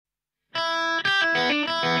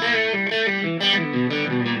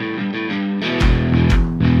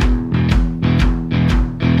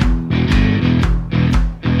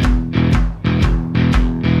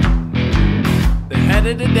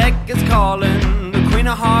The deck is calling, the Queen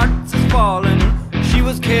of Hearts is falling. She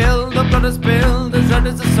was killed, the blood is spilled, as red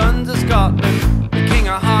as the sons of Scotland. The King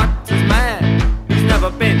of Hearts is mad, he's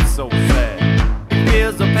never been so sad. He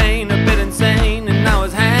feels the pain, a bit insane, and now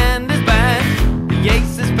his hand is bad. The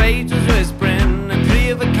ace of spades was whispering, and three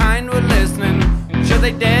of a kind were listening. Should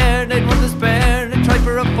they dare, they'd want to spare, they try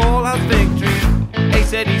for a full house victory. Ace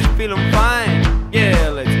said he's feeling fine, yeah,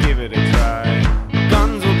 let's give it a try.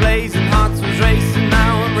 Guns were blazing, hearts was racing,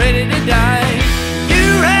 now I'm ready to die.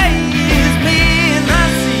 You raise me in the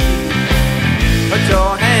sea, put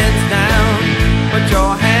your hands down, put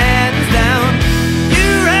your hands down. You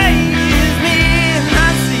raise me in the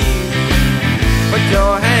sea, put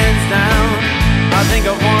your hands down. I think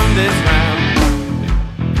I've won this round.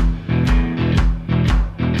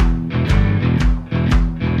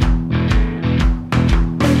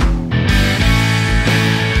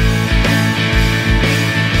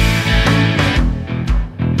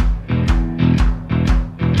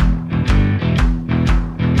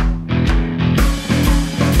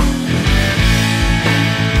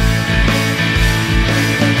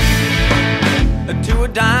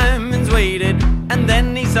 Diamonds waited, and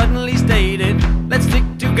then he suddenly stated, let's stick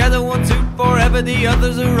together, one suit forever, the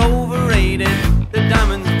others are overrated. The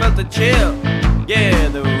diamonds felt the chill, yeah,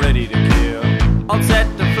 they were ready to kill. All set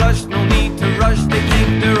to flush, no need to rush, they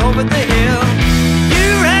think they're over the hill. You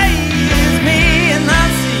raise me in the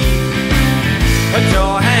sea, put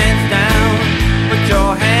your hands down, put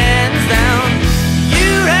your hands down. You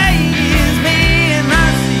raise me in the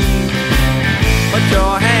sea, put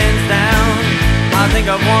your hands down. I think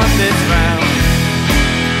I've won this round.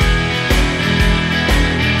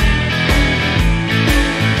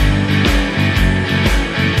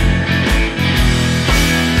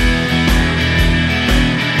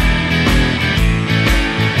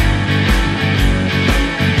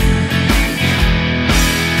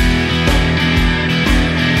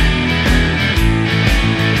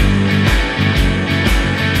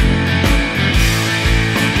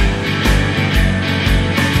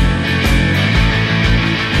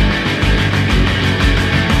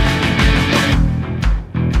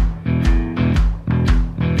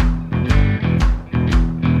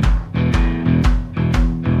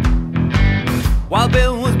 While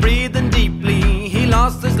Bill was breathing deeply, he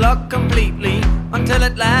lost his luck completely, until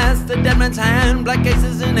at last the dead man's hand, black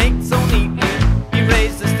aces and eights so neatly. He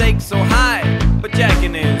raised the stakes so high, but Jack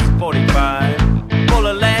in his 45. Full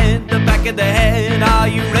of lead, the back of the head, are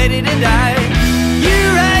you ready to die? You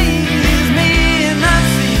raise me in the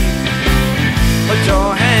sea, put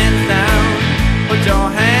your hands down, put your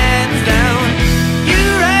hands down. You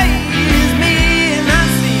raise me in the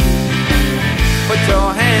sea, put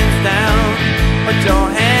your hands down, put your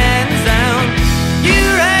hands down. You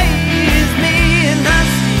raise me in the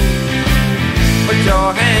sea, put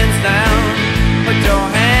your hands down, put your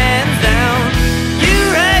hands down. You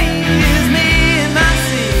raise me in the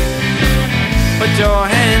sea, put your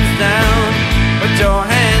hands down, put your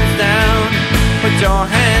hands down, put your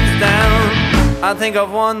hands down. I think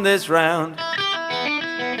I've won this round.